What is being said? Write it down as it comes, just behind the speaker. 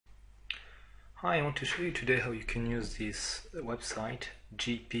Hi, I want to show you today how you can use this website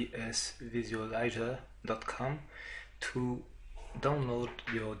gpsvisualizer.com to download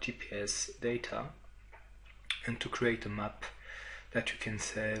your GPS data and to create a map that you can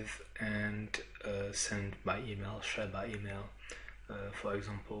save and send by email, share by email, for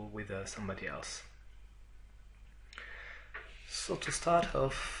example with somebody else. So to start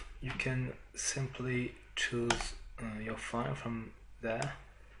off, you can simply choose your file from there.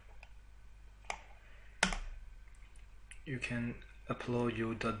 You can upload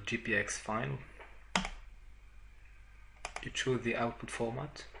your .gpx file. You choose the output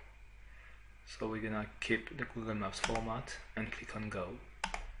format. So we're gonna keep the Google Maps format and click on Go.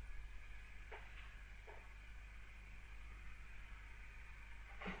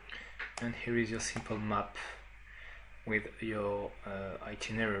 And here is your simple map with your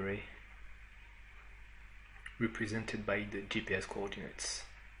itinerary represented by the GPS coordinates.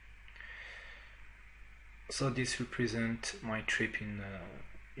 So this represents my trip in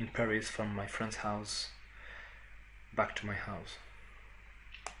Paris from my friend's house back to my house.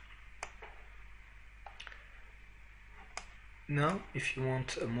 Now, if you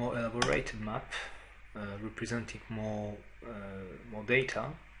want a more elaborated map representing more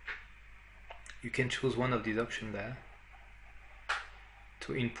data, you can choose one of these options there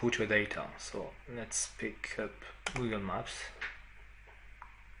to input your data. So let's pick up Google Maps.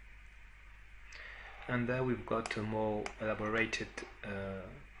 And there we've got a more elaborated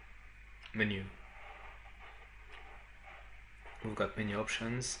menu. We've got many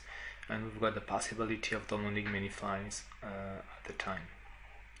options and we've got the possibility of downloading many files at the time.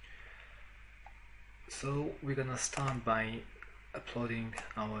 So we're gonna start by uploading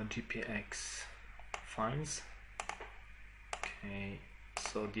our GPX files. Okay,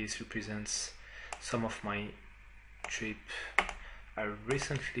 so this represents some of my trip. I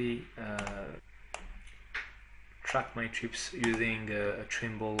recently track my trips using a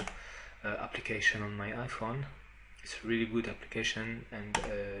Trimble application on my iPhone. It's a really good application and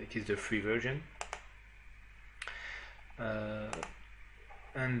it is the free version.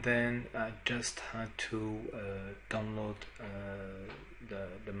 And then I just had to download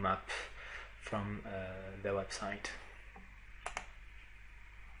the map from their website.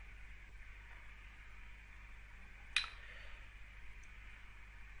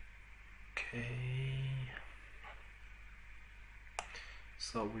 Okay.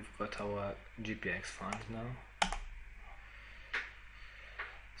 So we've got our GPX files now.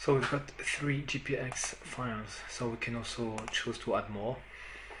 So we've got 3 GPX files, so we can also choose to add more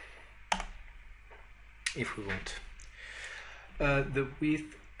if we want. The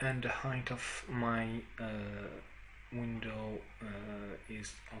width and the height of my window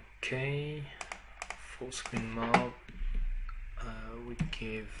is okay. Full screen mode. We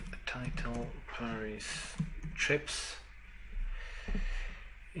give a title, Paris trips.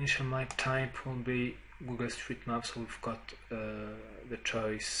 Initial map type will be Google Street Maps, so we've got the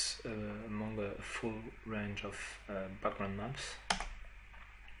choice among a full range of background maps.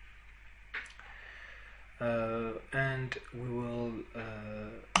 And we will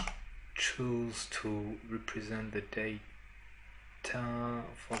choose to represent the data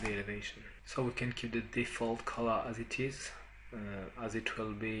for the elevation. So we can keep the default color as it is, as it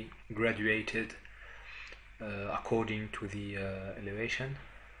will be graduated according to the elevation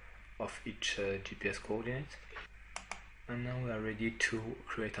of each GPS coordinate. And now we are ready to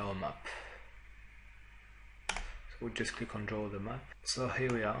create our map. So we'll just click on draw the map. So here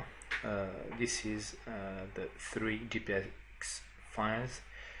we are. This is the 3 GPX files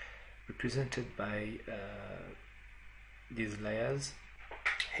represented by these layers.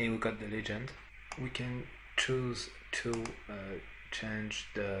 Here we got the legend. We can choose to change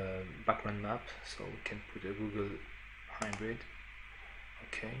the background map, so we can put a Google hybrid.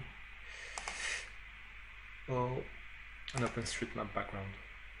 Okay. Or an OpenStreetMap background.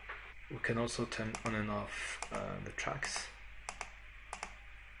 We can also turn on and off the tracks.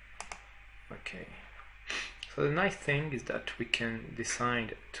 Okay. So the nice thing is that we can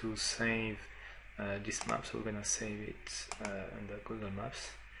decide to save this map. So we're gonna save it under Google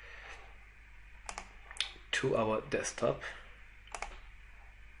Maps to our desktop.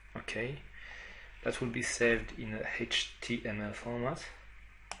 Okay. That will be saved in a HTML format.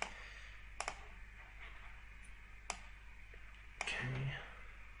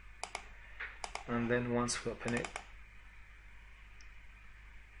 And then once we open it,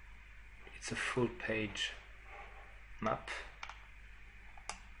 it's a full page map.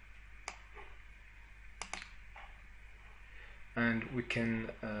 And we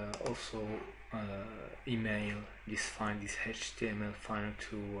can also email this file, this HTML file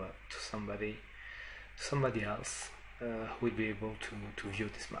to somebody somebody else who will be able to view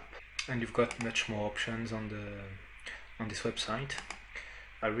this map. And you've got much more options on this website.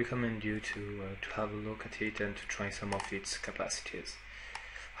 I recommend you to have a look at it and to try some of its capacities.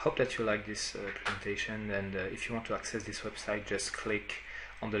 Hope that you like this presentation, and if you want to access this website, just click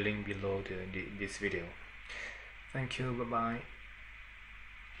on the link below this video. Thank you, bye bye.